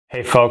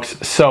Hey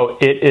folks, so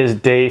it is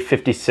day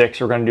 56.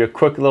 We're going to do a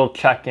quick little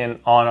check-in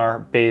on our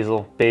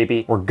basil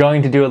baby. We're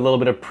going to do a little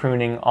bit of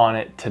pruning on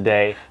it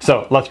today.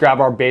 So let's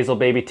grab our basil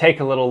baby, take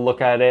a little look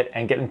at it,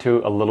 and get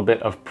into a little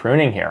bit of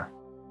pruning here.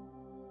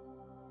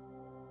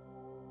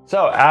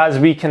 So as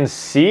we can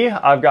see,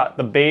 I've got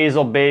the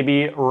basil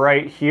baby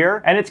right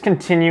here, and it's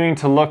continuing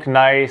to look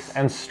nice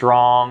and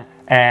strong.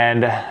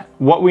 And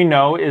what we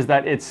know is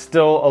that it's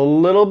still a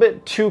little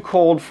bit too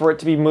cold for it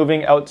to be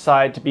moving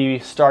outside, to be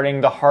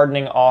starting the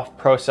hardening off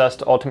process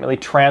to ultimately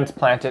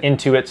transplant it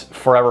into its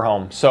forever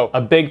home. So a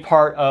big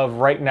part of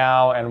right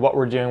now and what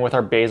we're doing with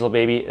our basil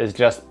baby is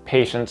just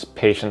patience,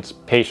 patience,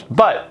 patience.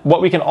 But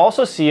what we can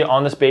also see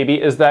on this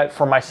baby is that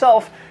for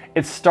myself,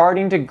 it's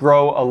starting to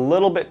grow a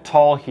little bit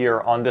tall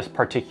here on this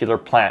particular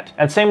plant.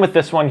 And same with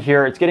this one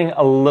here, it's getting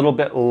a little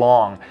bit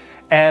long.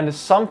 And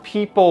some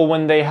people,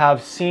 when they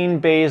have seen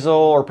basil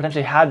or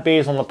potentially had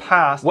basil in the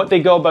past, what they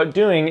go about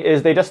doing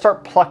is they just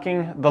start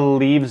plucking the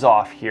leaves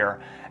off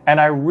here. And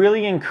I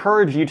really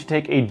encourage you to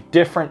take a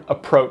different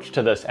approach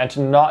to this and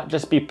to not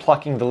just be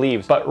plucking the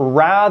leaves, but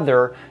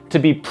rather to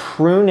be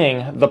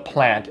pruning the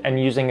plant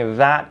and using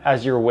that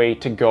as your way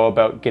to go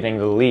about getting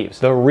the leaves.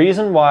 The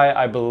reason why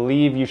I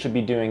believe you should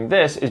be doing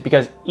this is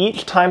because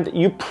each time that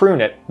you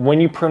prune it, when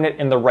you prune it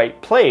in the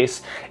right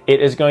place,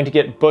 it is going to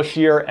get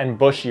bushier and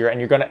bushier, and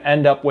you're going to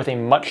end up with a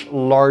much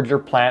larger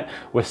plant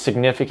with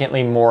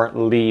significantly more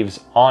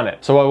leaves on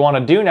it. So what I want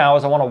to do now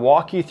is I want to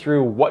walk you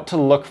through what to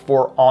look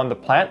for on the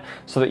plant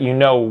so that you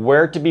know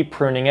where to be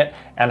pruning it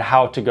and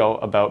how to go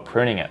about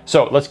pruning it.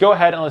 So let's go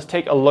ahead and let's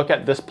take a look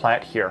at this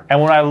plant here.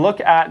 And when I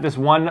look at this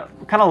one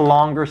kind of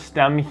longer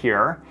stem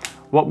here,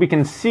 what we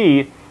can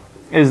see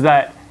is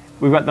that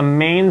we've got the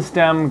main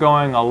stem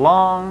going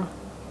along,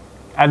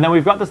 and then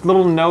we've got this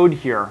little node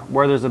here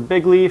where there's a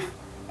big leaf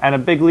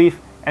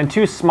and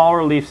two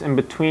smaller leaves in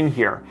between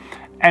here.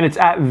 And it's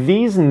at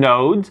these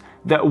nodes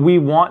that we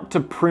want to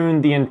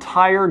prune the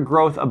entire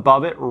growth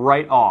above it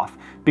right off.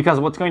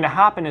 Because what's going to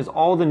happen is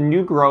all the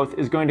new growth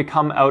is going to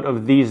come out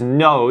of these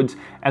nodes.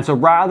 And so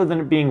rather than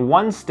it being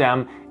one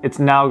stem, it's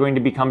now going to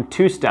become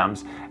two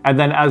stems. And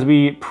then as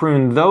we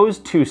prune those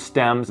two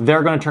stems,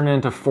 they're going to turn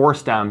into four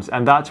stems.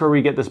 And that's where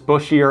we get this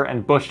bushier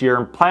and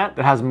bushier plant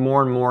that has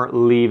more and more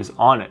leaves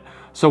on it.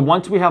 So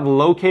once we have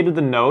located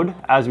the node,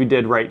 as we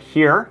did right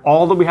here,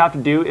 all that we have to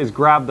do is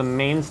grab the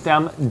main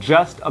stem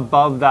just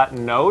above that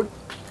node.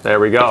 There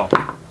we go.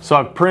 So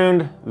I've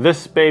pruned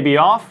this baby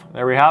off.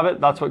 There we have it.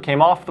 That's what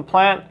came off the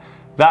plant.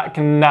 That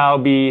can now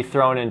be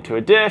thrown into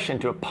a dish,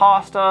 into a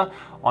pasta,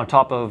 on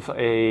top of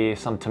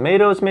some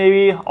tomatoes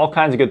maybe, all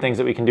kinds of good things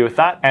that we can do with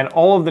that. And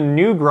all of the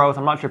new growth,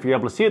 I'm not sure if you're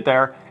able to see it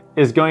there,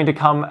 is going to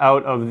come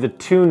out of the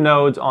two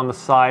nodes on the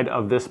side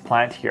of this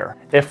plant here.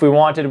 If we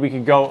wanted, we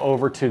could go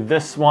over to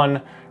this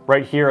one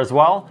right here as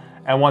well.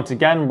 And once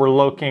again, we're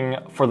looking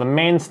for the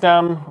main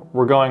stem,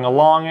 we're going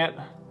along it,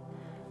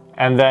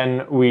 and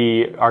then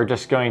we are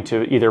just going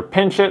to either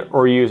pinch it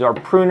or use our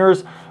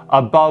pruners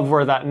above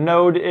where that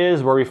node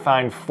is, where we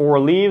find four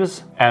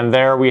leaves, and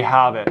there we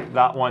have it.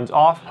 That one's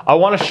off. I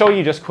want to show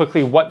you just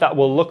quickly what that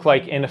will look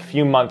like in a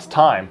few months'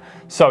 time.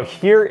 So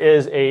here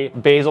is a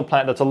basil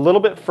plant that's a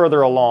little bit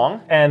further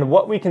along, and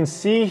what we can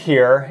see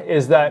here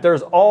is that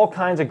there's all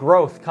kinds of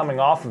growth coming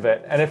off of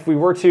it. And if we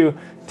were to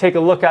take a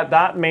look at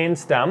that main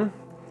stem,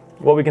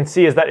 what we can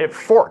see is that it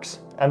forks.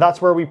 And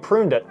that's where we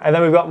pruned it. And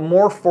then we've got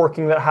more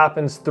forking that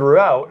happens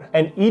throughout.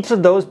 And each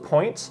of those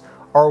points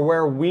are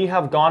where we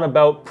have gone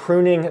about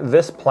pruning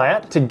this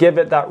plant to give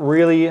it that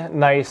really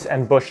nice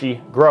and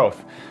bushy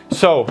growth.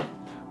 So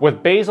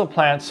with basil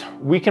plants,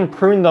 we can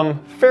prune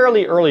them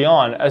fairly early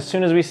on as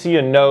soon as we see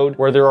a node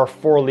where there are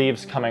four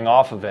leaves coming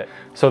off of it.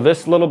 So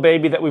this little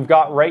baby that we've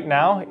got right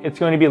now, it's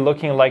going to be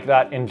looking like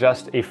that in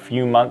just a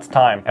few months'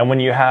 time. And when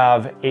you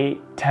have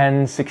 8,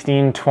 10,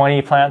 16,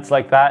 20 plants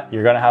like that,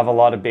 you're gonna have a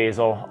lot of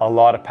basil, a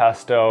lot of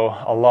pesto,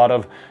 a lot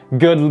of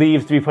good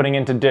leaves to be putting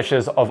into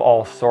dishes of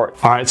all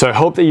sorts. All right, so I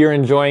hope that you're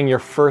enjoying your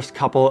first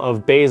couple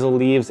of basil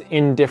leaves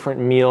in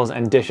different meals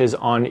and dishes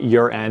on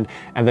your end.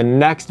 And the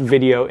next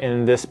video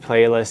in this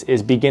playlist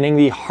is beginning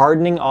the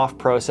hardening off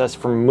process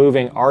for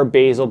moving our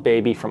basil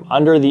baby from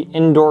under the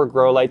indoor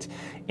grow lights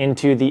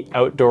into the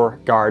outdoor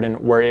garden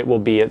where it will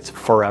be its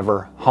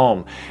forever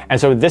home. And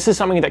so this is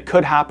something that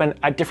could happen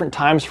at different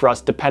times for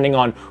us depending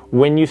on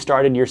when you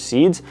started your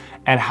seeds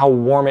and how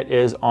warm it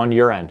is on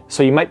your end.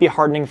 So you might be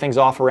hardening things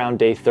off around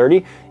day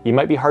 30, you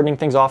might be hardening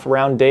things off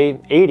around day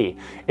 80.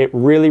 It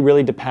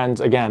really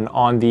depends, again,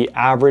 on the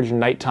average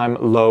nighttime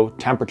low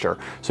temperature.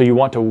 So you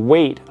want to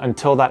wait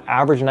until that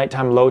average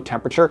nighttime low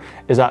temperature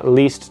is at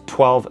least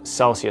 12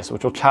 Celsius,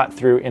 which we'll chat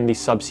through in the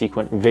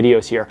subsequent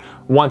videos here.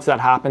 Once that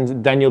happens,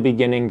 then you'll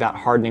begin that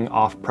hardening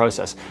off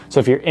process.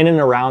 So if you're in and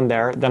around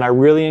there, then I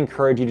really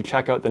encourage you to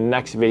check out the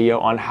next video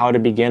on how to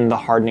begin the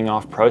hardening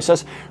off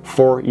process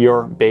for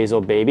your basil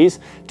babies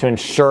to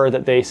ensure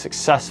that they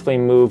successfully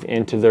move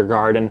into their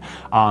garden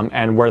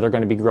and where they're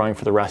going to be growing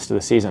for the rest of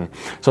the season.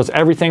 So it's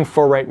everything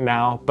for right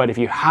now, but if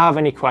you have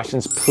any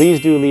questions, please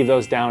do leave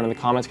those down in the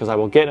comments because I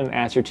will get an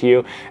answer to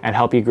you and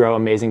help you grow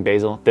amazing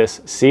basil this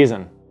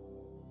season.